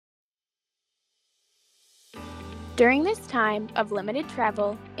During this time of limited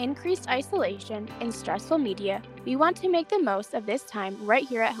travel, increased isolation, and stressful media, we want to make the most of this time right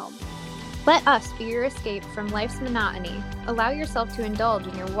here at home. Let us be your escape from life's monotony. Allow yourself to indulge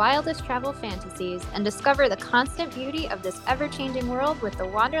in your wildest travel fantasies and discover the constant beauty of this ever-changing world with the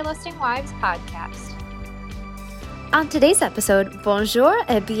Wanderlusting Wives podcast. On today's episode, bonjour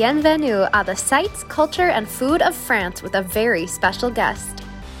et bienvenue à the sights, culture, and food of France with a very special guest.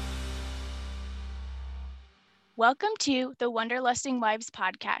 Welcome to the Wanderlusting Wives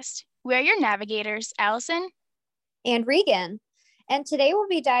podcast. We're your navigators, Allison and Regan. And today we'll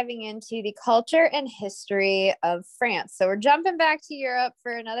be diving into the culture and history of France. So we're jumping back to Europe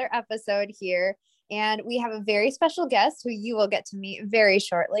for another episode here. And we have a very special guest who you will get to meet very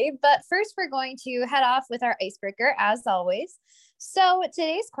shortly. But first, we're going to head off with our icebreaker, as always. So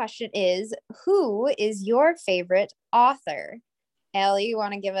today's question is, who is your favorite author? Allie, you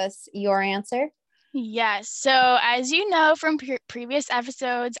want to give us your answer? Yes. So as you know from previous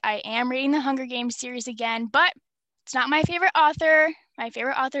episodes, I am reading the Hunger Games series again, but it's not my favorite author. My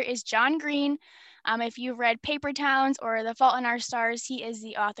favorite author is John Green. If you've read Paper Towns or The Fault in Our Stars, he is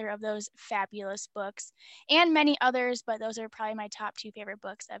the author of those fabulous books and many others, but those are probably my top two favorite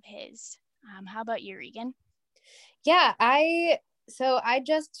books of his. How about you, Regan? Yeah, I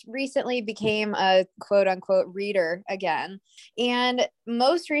just recently became a quote unquote reader again. And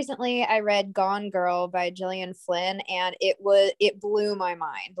most recently I read Gone Girl by Gillian Flynn, and it blew my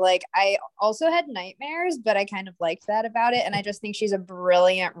mind. Like, I also had nightmares, but I kind of liked that about it. And I just think she's a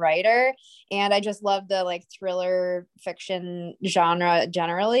brilliant writer. And I just love the like thriller fiction genre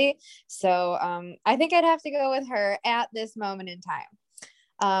generally. So I think I'd have to go with her at this moment in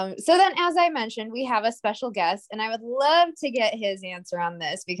time. So then, as I mentioned, we have a special guest, and I would love to get his answer on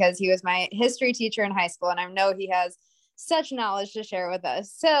this because he was my history teacher in high school, and I know he has such knowledge to share with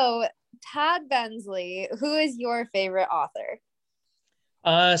us. So, Todd Bensley, who is your favorite author?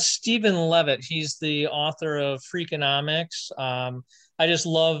 Stephen Levitt. He's the author of Freakonomics. I just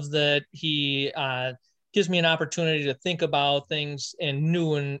love that he gives me an opportunity to think about things in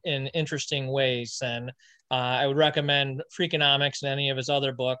new and interesting ways. And I would recommend Freakonomics and any of his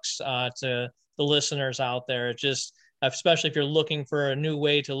other books to the listeners out there. It just, especially if you're looking for a new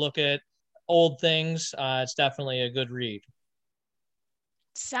way to look at old things, it's definitely a good read.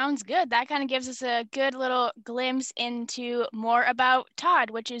 Sounds good. That kind of gives us a good little glimpse into more about Todd,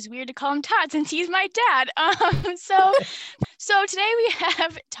 which is weird to call him Todd since he's my dad. So today we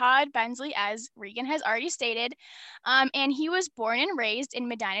have Todd Bensley, as Regan has already stated, and he was born and raised in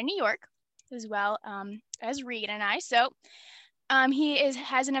Medina, New York, as well as Regan and I. So he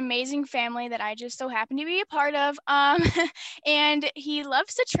has an amazing family that I just so happen to be a part of, and he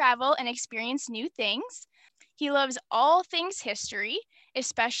loves to travel and experience new things. He loves all things history,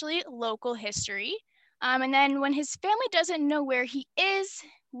 especially local history. And then when his family doesn't know where he is,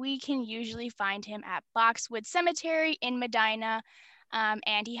 we can usually find him at Boxwood Cemetery in Medina.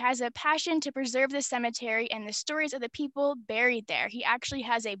 And he has a passion to preserve the cemetery and the stories of the people buried there. He actually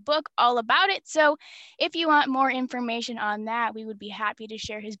has a book all about it. So if you want more information on that, we would be happy to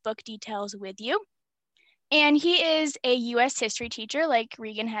share his book details with you. And he is a U.S. history teacher, like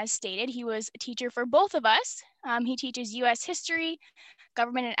Regan has stated. He was a teacher for both of us. He teaches U.S. history,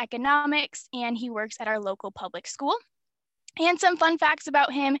 government and economics, and he works at our local public school. And some fun facts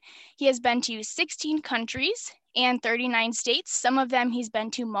about him: he has been to 16 countries and 39 states. Some of them he's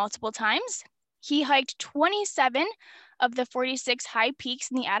been to multiple times. He hiked 27 of the 46 high peaks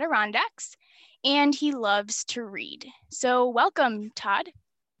in the Adirondacks, and he loves to read. So welcome, Todd.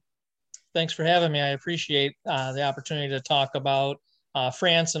 Thanks for having me. I appreciate the opportunity to talk about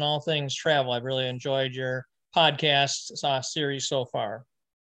France and all things travel. I've really enjoyed your podcast series so far.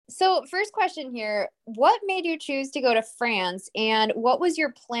 So first question here, what made you choose to go to France, and what was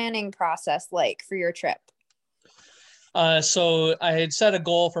your planning process like for your trip? So I had set a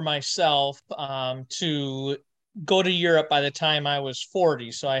goal for myself to go to Europe by the time I was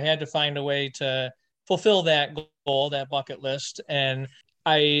 40. So I had to find a way to fulfill that goal, that bucket list. And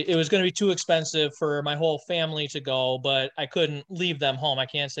it was going to be too expensive for my whole family to go, but I couldn't leave them home. I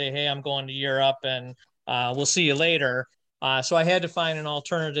can't say, hey, I'm going to Europe and we'll see you later. So I had to find an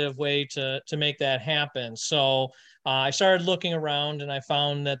alternative way to make that happen. So I started looking around, and I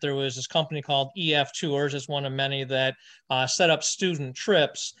found that there was this company called EF Tours. It's one of many that set up student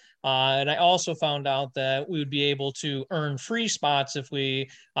trips. And I also found out that we would be able to earn free spots if we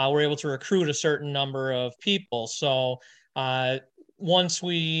were able to recruit a certain number of people. So once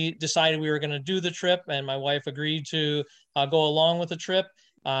we decided we were going to do the trip and my wife agreed to go along with the trip,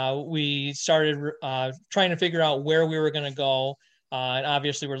 we started trying to figure out where we were going to go. And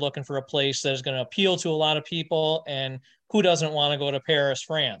obviously, we're looking for a place that is going to appeal to a lot of people. And who doesn't want to go to Paris,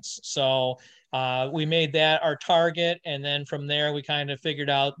 France? So we made that our target. And then from there, we kind of figured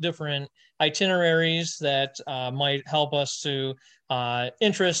out different itineraries that might help us to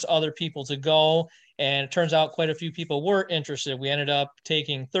interest other people to go. And it turns out quite a few people were interested. We ended up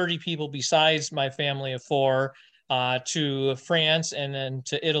taking 30 people besides my family of four to France and then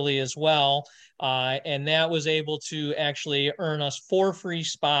to Italy as well. And that was able to actually earn us 4 free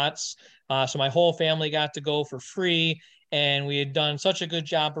spots. So my whole family got to go for free. And we had done such a good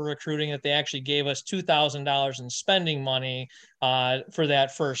job of recruiting that they actually gave us $2,000 in spending money for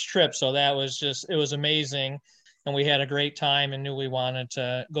that first trip. So that was just, it was amazing. And we had a great time and knew we wanted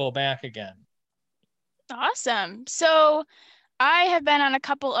to go back again. Awesome. So I have been on a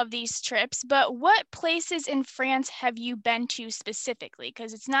couple of these trips, but what places in France have you been to specifically?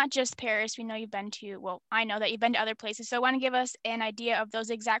 Because it's not just Paris. We know you've been to, well, I know that you've been to other places. So I want to give us an idea of those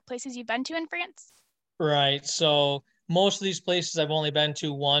exact places you've been to in France. Right. So most of these places I've only been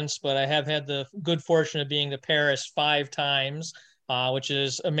to once, but I have had the good fortune of being to Paris 5 times, which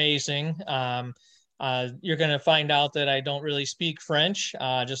is amazing. You're going to find out that I don't really speak French,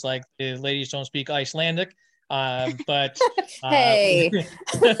 just like the ladies don't speak Icelandic. But Hey.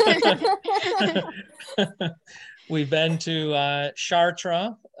 we've been to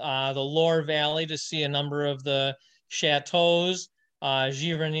Chartres, the Loire Valley, to see a number of the chateaus.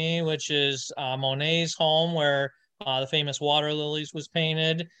 Giverny, which is Monet's home, where the famous water lilies was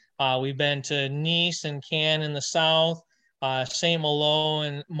painted. We've been to Nice and Cannes in the south, Saint Malo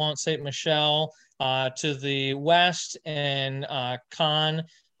and Mont Saint Michel to the west, and Cannes,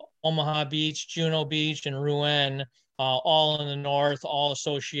 Omaha Beach, Juno Beach, and Rouen, all in the north, all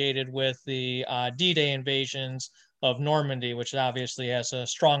associated with the D-Day invasions of Normandy, which obviously has a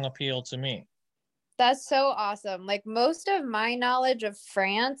strong appeal to me. That's so awesome. Like most of my knowledge of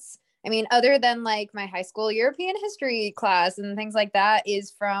France, I mean, other than like my high school European history class and things like that, is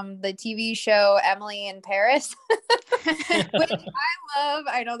from the TV show Emily in Paris, which I love.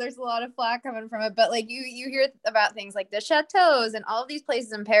 I know there's a lot of flack coming from it, but like you hear about things like the chateaus and all of these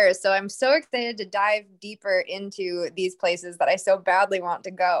places in Paris. So I'm so excited to dive deeper into these places that I so badly want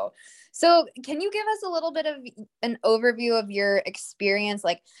to go. So can you give us a little bit of an overview of your experience?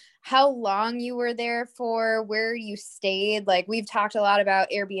 Like how long you were there for, where you stayed? Like we've talked a lot about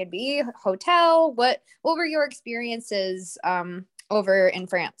Airbnb, hotel. What were your experiences over in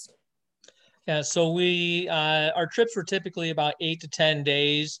France? Yeah, so we our trips were typically about 8 to 10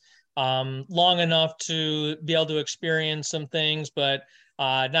 days, long enough to be able to experience some things, but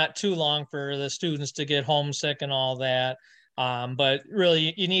not too long for the students to get homesick and all that. But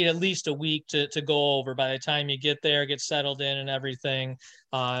really, you need at least a week to go over. By the time you get there, get settled in and everything,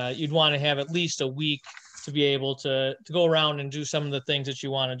 you'd want to have at least a week to be able to go around and do some of the things that you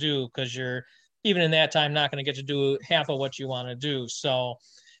want to do, because you're, even in that time, not going to get to do half of what you want to do. So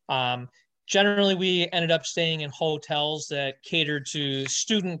generally, we ended up staying in hotels that catered to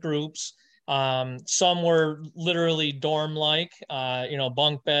student groups. Some were literally dorm-like,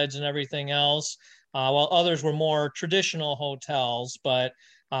 bunk beds and everything else, while others were more traditional hotels. But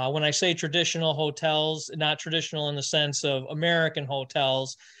when I say traditional hotels, not traditional in the sense of American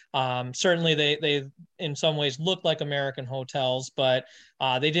hotels, certainly they in some ways look like American hotels, but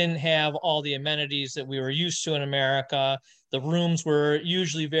they didn't have all the amenities that we were used to in America. The rooms were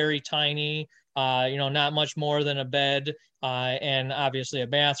usually very tiny, not much more than a bed, and obviously a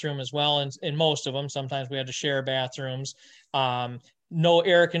bathroom as well. And in most of them, sometimes we had to share bathrooms. No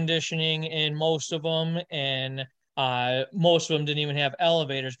air conditioning in most of them, and most of them didn't even have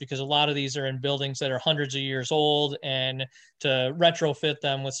elevators, because a lot of these are in buildings that are hundreds of years old, and to retrofit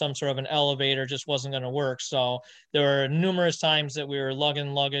them with some sort of an elevator just wasn't going to work. So there were numerous times that we were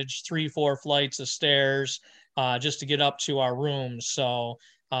lugging luggage 3-4 flights of stairs just to get up to our rooms. So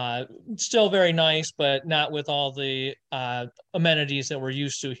still very nice, but not with all the amenities that we're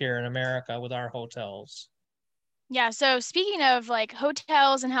used to here in America with our hotels. Yeah, so speaking of like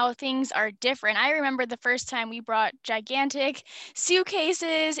hotels and how things are different, I remember the first time we brought gigantic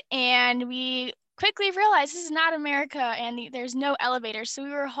suitcases and we quickly realized this is not America and there's no elevator. So we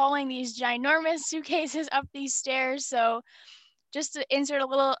were hauling these ginormous suitcases up these stairs. So just to insert a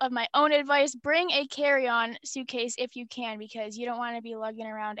little of my own advice, bring a carry-on suitcase if you can, because you don't want to be lugging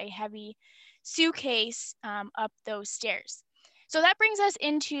around a heavy suitcase up those stairs. So that brings us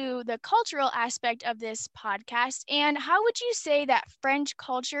into the cultural aspect of this podcast. And how would you say that French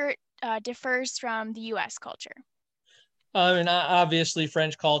culture differs from the US culture? I mean, obviously,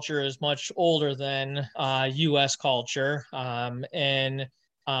 French culture is much older than U.S. culture, and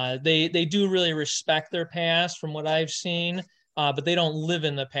they do really respect their past, from what I've seen. but they don't live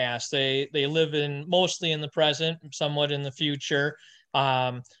in the past. They live in mostly in the present, somewhat in the future.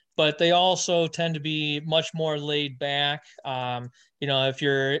 But they also tend to be much more laid back. If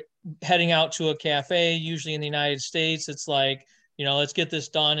you're heading out to a cafe, usually in the United States, it's like, let's get this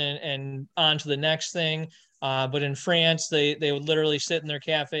done and on to the next thing. But in France, they would literally sit in their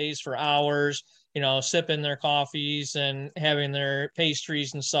cafes for hours, sipping their coffees and having their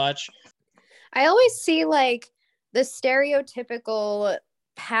pastries and such. I always see like the stereotypical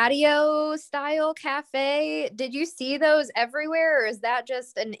patio style cafe. Did you see those everywhere, or is that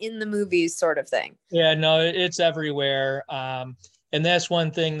just an in the movies sort of thing? Yeah, no, it's everywhere. And that's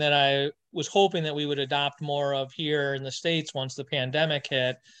one thing that I was hoping that we would adopt more of here in the States once the pandemic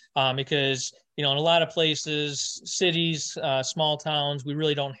hit, because, in a lot of places, cities, small towns, we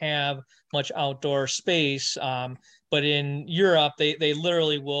really don't have much outdoor space. But in Europe, they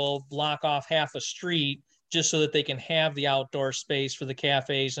literally will block off half a street just so that they can have the outdoor space for the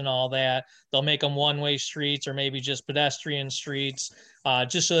cafes and all that. They'll make them one-way streets or maybe just pedestrian streets,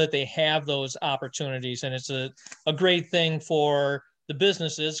 just so that they have those opportunities. And it's a great thing for the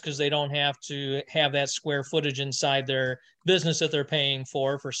businesses because they don't have to have that square footage inside their business that they're paying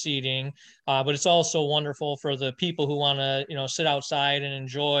for seating. But it's also wonderful for the people who want to, sit outside and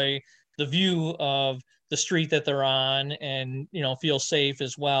enjoy the view of the street that they're on and, feel safe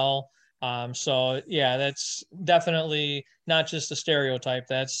as well. So yeah, that's definitely not just a stereotype.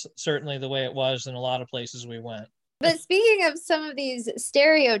 That's certainly the way it was in a lot of places we went. But speaking of some of these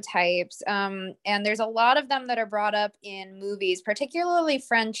stereotypes, and there's a lot of them that are brought up in movies, particularly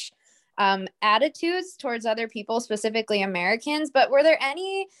French attitudes towards other people, specifically Americans. But were there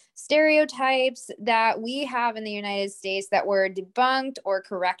any stereotypes that we have in the United States that were debunked or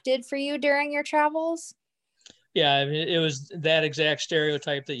corrected for you during your travels? Yeah, I mean, it was that exact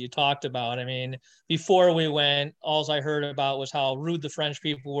stereotype that you talked about. I mean, before we went, all I heard about was how rude the French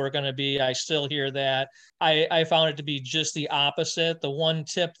people were going to be. I still hear that. I found it to be just the opposite. The one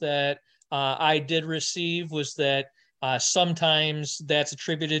tip that I did receive was that sometimes that's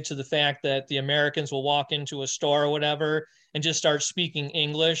attributed to the fact that the Americans will walk into a store or whatever and just start speaking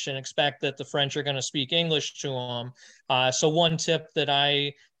English and expect that the French are going to speak English to them. So one tip that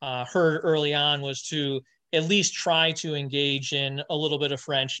I heard early on was to at least try to engage in a little bit of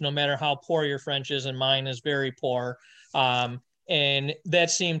French, no matter how poor your French is, and mine is very poor. And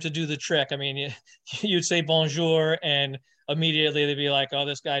that seemed to do the trick. I mean, you'd say bonjour, and immediately they'd be like, oh,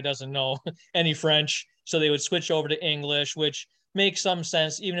 this guy doesn't know any French. So they would switch over to English, which makes some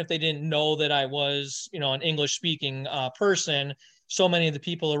sense, even if they didn't know that I was, an English speaking person. So many of the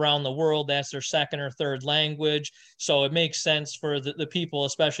people around the world, that's their second or third language. So it makes sense for the people,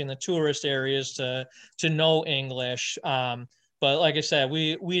 especially in the tourist areas, to know English. But like I said,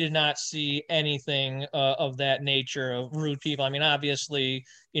 we did not see anything of that nature of rude people. I mean, obviously,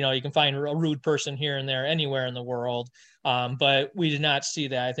 you can find a rude person here and there anywhere in the world, but we did not see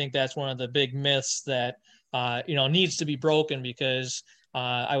that. I think that's one of the big myths that needs to be broken because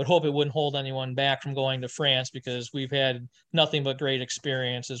I would hope it wouldn't hold anyone back from going to France because we've had nothing but great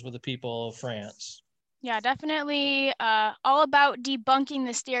experiences with the people of France. Yeah, definitely all about debunking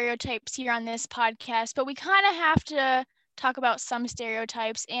the stereotypes here on this podcast, but we kind of have to talk about some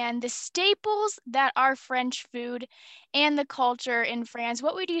stereotypes and the staples that are French food and the culture in France.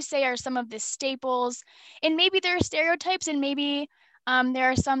 What would you say are some of the staples? And maybe there are stereotypes and maybe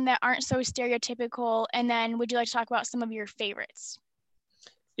there are some that aren't so stereotypical. And then would you like to talk about some of your favorites?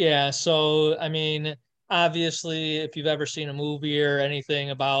 Yeah, so I mean, obviously, if you've ever seen a movie or anything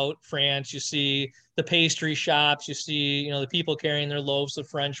about France, you see the pastry shops, you see, the people carrying their loaves of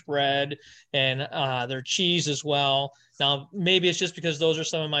French bread and their cheese as well. Now, maybe it's just because those are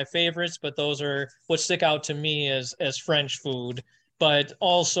some of my favorites, but those are what stick out to me as French food. But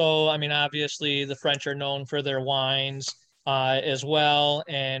also, I mean, obviously, the French are known for their wines as well,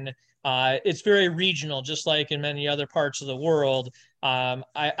 and it's very regional, just like in many other parts of the world.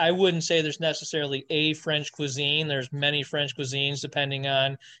 I wouldn't say there's necessarily a French cuisine. There's many French cuisines depending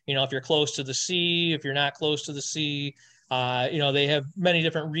on, if you're close to the sea, if you're not close to the sea. They have many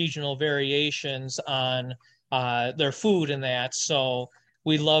different regional variations on their food and that. So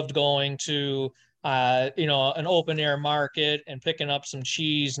we loved going to, an open air market and picking up some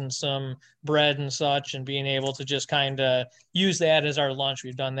cheese and some bread and such and being able to just kind of use that as our lunch.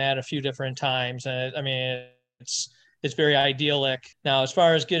 We've done that a few different times. And I mean, it's very idyllic. Now, as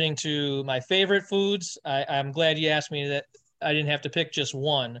far as getting to my favorite foods, I'm glad you asked me that. I didn't have to pick just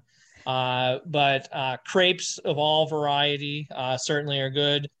one. But crepes of all variety certainly are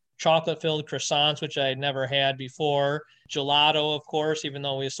good. Chocolate-filled croissants, which I had never had before. Gelato, of course, even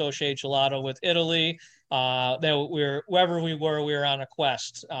though we associate gelato with Italy. that wherever we were on a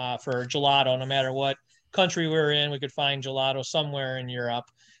quest for gelato. No matter what country we were in, we could find gelato somewhere in Europe.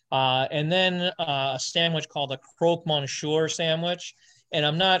 And then a sandwich called a croque monsieur sandwich. And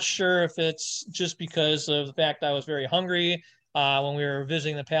I'm not sure if it's just because of the fact I was very hungry when we were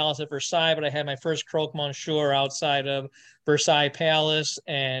visiting the palace at Versailles, but I had my first croque monsieur outside of Versailles Palace,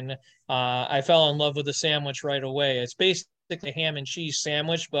 and I fell in love with the sandwich right away. It's basically a ham and cheese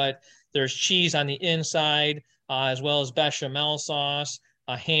sandwich, but there's cheese on the inside, as well as bechamel sauce,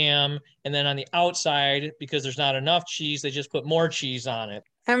 a ham, and then on the outside, because there's not enough cheese, they just put more cheese on it.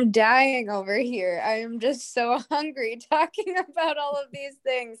 I'm dying over here. I am just so hungry talking about all of these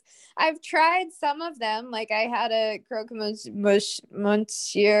things. I've tried some of them. Like I had a croque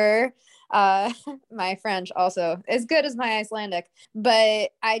monsieur. My French also as good as my Icelandic, but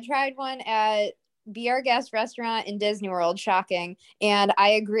I tried one at Be Our Guest restaurant in Disney World. Shocking. And I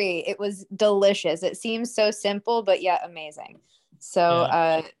agree. It was delicious. It seems so simple, but yet amazing. So,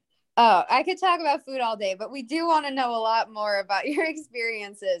 Yeah. Oh, I could talk about food all day, but we do want to know a lot more about your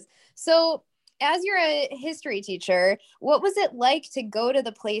experiences. So, as you're a history teacher, what was it like to go to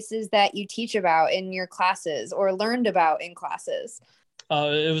the places that you teach about in your classes or learned about in classes?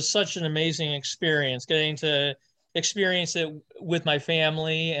 It was such an amazing experience. Getting to experience it with my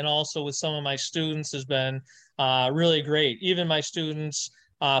family and also with some of my students has been really great. Even my students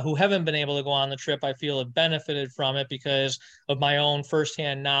who haven't been able to go on the trip, I feel have benefited from it because of my own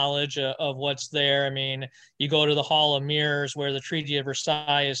firsthand knowledge of what's there. I mean, you go to the Hall of Mirrors where the Treaty of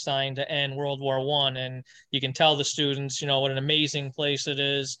Versailles is signed to end World War I, and you can tell the students, what an amazing place it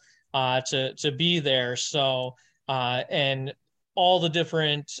is to be there. So, and all the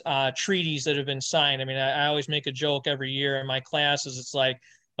different treaties that have been signed. I mean, I always make a joke every year in my classes. It's like,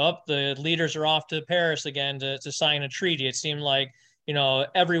 oh, the leaders are off to Paris again to sign a treaty. It seemed like,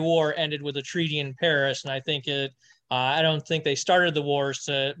 every war ended with a treaty in Paris. And I think I don't think they started the wars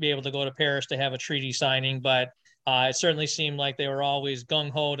to be able to go to Paris to have a treaty signing, but it certainly seemed like they were always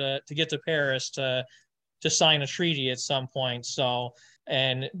gung-ho to get to Paris to sign a treaty at some point. So,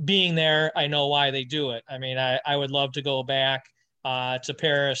 and being there, I know why they do it. I mean, I would love to go back to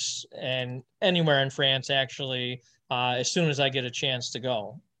Paris and anywhere in France, actually, as soon as I get a chance to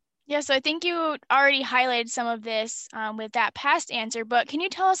go. Yeah, so I think you already highlighted some of this with that past answer, but can you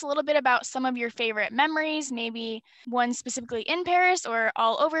tell us a little bit about some of your favorite memories, maybe one specifically in Paris or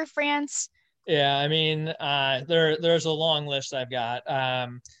all over France? Yeah, I mean, there's a long list I've got.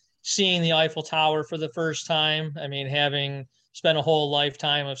 Seeing the Eiffel Tower for the first time. I mean, having spent a whole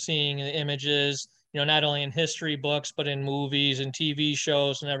lifetime of seeing the images, not only in history books, but in movies and TV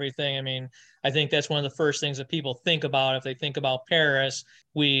shows and everything. I mean, I think that's one of the first things that people think about if they think about Paris.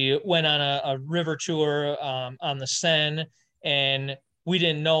 We went on a river tour on the Seine, and we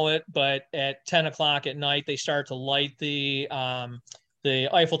didn't know it, but at 10 o'clock at night, they start to light the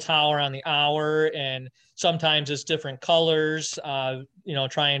Eiffel Tower on the hour, and sometimes it's different colors,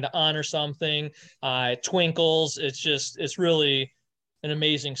 trying to honor something. It twinkles. It's really an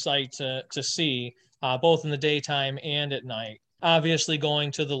amazing sight to see, both in the daytime and at night. Obviously, going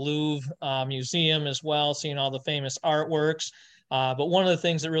to the Louvre Museum as well, seeing all the famous artworks. But one of the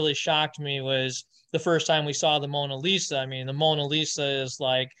things that really shocked me was the first time we saw the Mona Lisa. I mean, the Mona Lisa is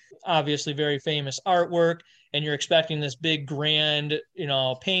like obviously very famous artwork, and you're expecting this big grand,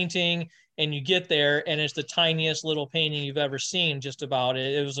 painting, and you get there and it's the tiniest little painting you've ever seen. Just about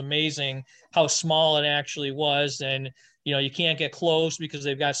it. It was amazing how small it actually was, and you can't get close because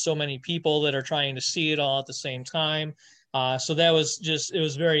they've got so many people that are trying to see it all at the same time. So that was it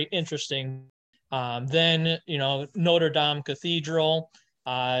was very interesting. Then, Notre Dame Cathedral,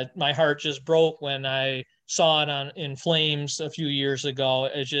 my heart just broke when I saw it in flames a few years ago.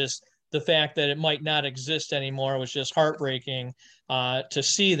 It just, the fact that it might not exist anymore was just heartbreaking to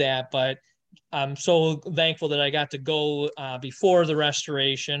see that. But I'm so thankful that I got to go before the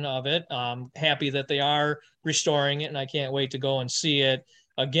restoration of it. Happy that they are restoring it, and I can't wait to go and see it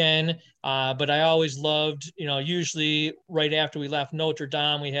again. But I always loved, usually right after we left Notre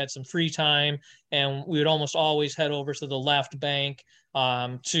Dame, we had some free time, and we would almost always head over to the left bank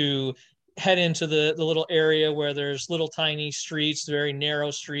to head into the little area where there's little tiny streets, very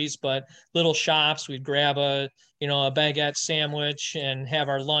narrow streets, but little shops. We'd grab a baguette sandwich and have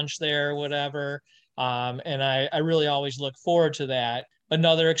our lunch there, whatever. And I really always look forward to that.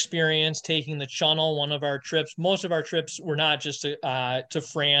 Another experience, taking the Channel, one of our trips. Most of our trips were not just to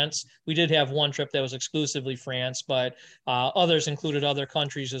France. We did have one trip that was exclusively France, but others included other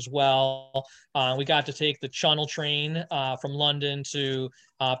countries as well. We got to take the Channel train from London to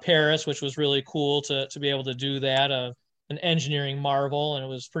Paris, which was really cool to be able to do that. an engineering marvel, and it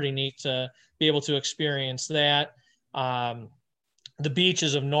was pretty neat to be able to experience that. The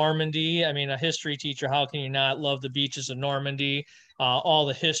beaches of Normandy. I mean, a history teacher, how can you not love the beaches of Normandy? All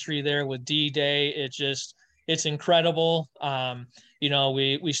the history there with D-Day, it's incredible.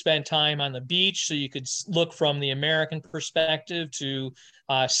 We spent time on the beach, so you could look from the American perspective to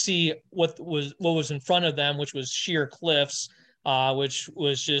see what was in front of them, which was sheer cliffs, which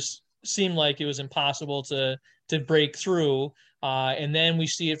was just seemed like it was impossible to break through. And then we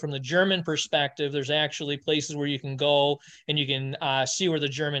see it from the German perspective. There's actually places where you can go and you can see where the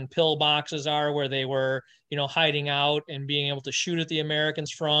German pillboxes are, where they were, hiding out and being able to shoot at the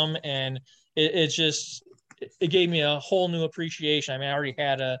Americans from. And it gave me a whole new appreciation. I mean, I already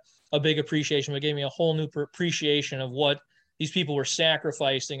had a big appreciation, but it gave me a whole new appreciation of what these people were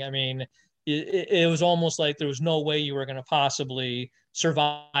sacrificing. I mean, it was almost like there was no way you were going to possibly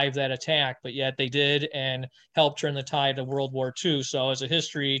survive that attack, but yet they did and helped turn the tide of World War II. So as a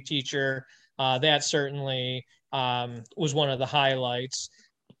history teacher, that certainly was one of the highlights.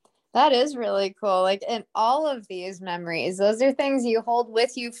 That is really cool. Like, in all of these memories, those are things you hold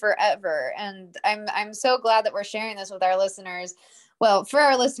with you forever. And I'm so glad that we're sharing this with our listeners. Well, for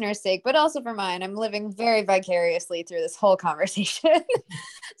our listeners' sake, but also for mine. I'm living very vicariously through this whole conversation.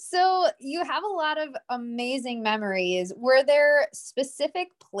 So you have a lot of amazing memories. Were there specific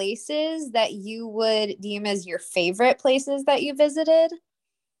places that you would deem as your favorite places that you visited?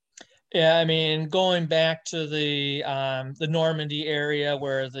 Yeah, I mean, going back to the Normandy area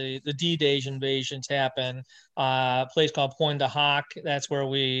where the D-Day invasions happened, a place called Pointe du Hoc. That's where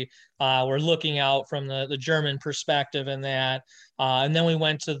we were looking out from the German perspective in that. And then we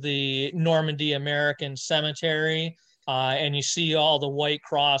went to the Normandy American Cemetery. And you see all the white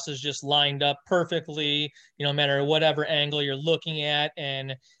crosses just lined up perfectly, no matter whatever angle you're looking at.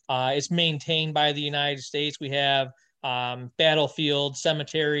 And it's maintained by the United States. We have battlefield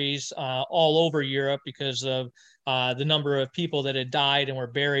cemeteries all over Europe because of the number of people that had died and were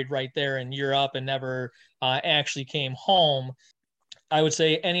buried right there in Europe and never actually came home. I would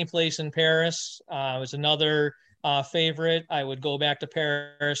say any place in Paris was another favorite. I would go back to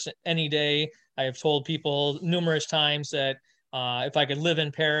Paris any day. I have told people numerous times that if I could live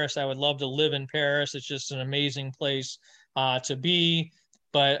in Paris, I would love to live in Paris. It's just an amazing place to be.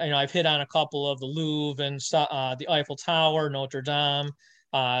 But I've hit on a couple of the Louvre and the Eiffel Tower, Notre Dame.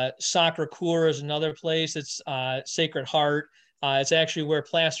 Sacré-Cœur is another place. It's Sacred Heart. It's actually where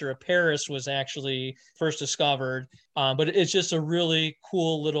plaster of Paris was actually first discovered. But it's just a really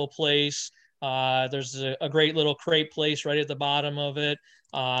cool little place. There's a great little crepe place right at the bottom of it.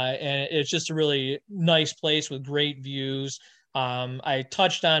 And it's just a really nice place with great views. I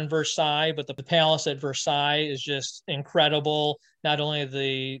touched on Versailles, but the palace at Versailles is just incredible. Not only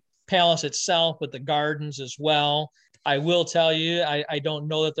the palace itself, but the gardens as well. I will tell you, I don't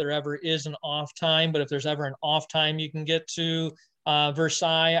know that there ever is an off time, but if there's ever an off time you can get to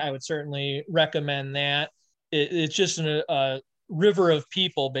Versailles, I would certainly recommend that. It's just a river of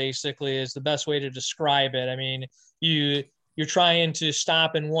people, basically, is the best way to describe it. I mean, you're trying to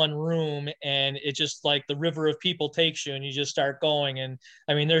stop in one room and it just like the river of people takes you and you just start going. And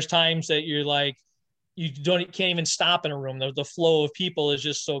I mean, there's times that you're like, can't even stop in a room. The flow of people is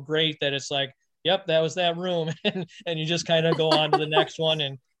just so great that it's like, yep, that was that room. And you just kind of go on to the next one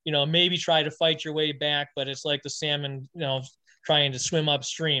and, maybe try to fight your way back, but it's like the salmon, trying to swim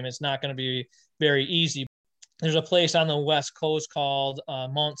upstream. It's not going to be very easy. There's a place on the West Coast called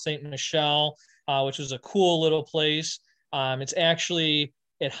Mont Saint Michel, which is a cool little place. It's actually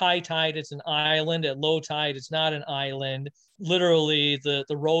at high tide, it's an island. At low tide, it's not an island. Literally, the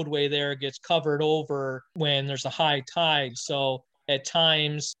roadway there gets covered over when there's a high tide. So at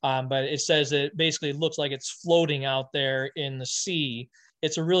times, but it says it basically looks like it's floating out there in the sea.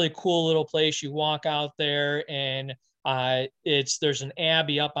 It's a really cool little place. You walk out there and there's an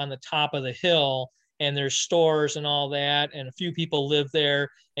abbey up on the top of the hill and there's stores and all that. And a few people live there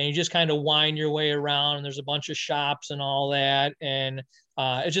and you just kind of wind your way around and there's a bunch of shops and all that. And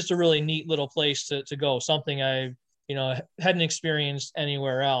it's just a really neat little place to go. Something I hadn't experienced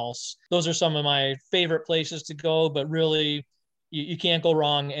anywhere else. Those are some of my favorite places to go, but really you can't go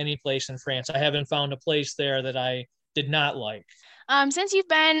wrong any place in France. I haven't found a place there that I did not like. Since you've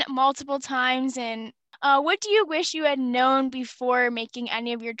been multiple times, and what do you wish you had known before making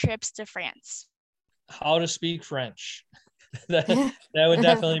any of your trips to France? How to speak French. that would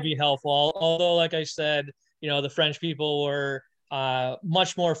definitely be helpful. Although, like I said, the French people were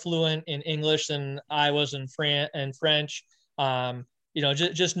much more fluent in English than I was in French.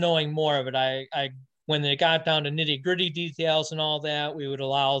 Just knowing more of it. I when they got down to nitty gritty details and all that, we would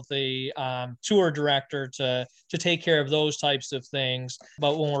allow the tour director to take care of those types of things.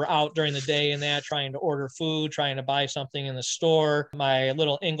 But when we're out during the day and that, trying to order food, trying to buy something in the store, my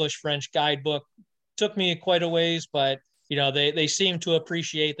little English-French guidebook took me quite a ways, but they seem to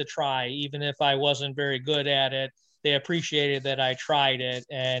appreciate the try. Even if I wasn't very good at it, they appreciated that I tried it.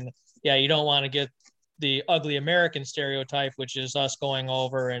 And yeah, you don't want to get the ugly American stereotype, which is us going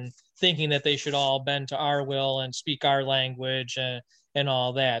over and thinking that they should all bend to our will and speak our language and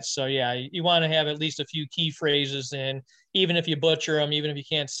all that. So yeah, you want to have at least a few key phrases in, even if you butcher them, even if you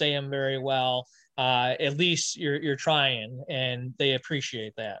can't say them very well, at least you're trying, and they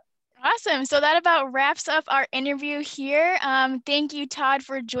appreciate that. Awesome. So that about wraps up our interview here. Thank you, Todd,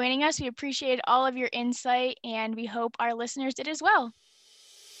 for joining us. We appreciate all of your insight, and we hope our listeners did as well.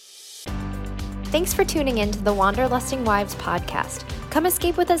 Thanks for tuning in to the Wanderlusting Wives podcast. Come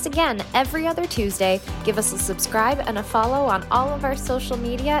escape with us again every other Tuesday. Give us a subscribe and a follow on all of our social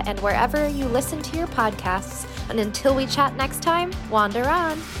media and wherever you listen to your podcasts. And until we chat next time, wander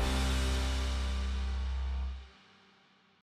on.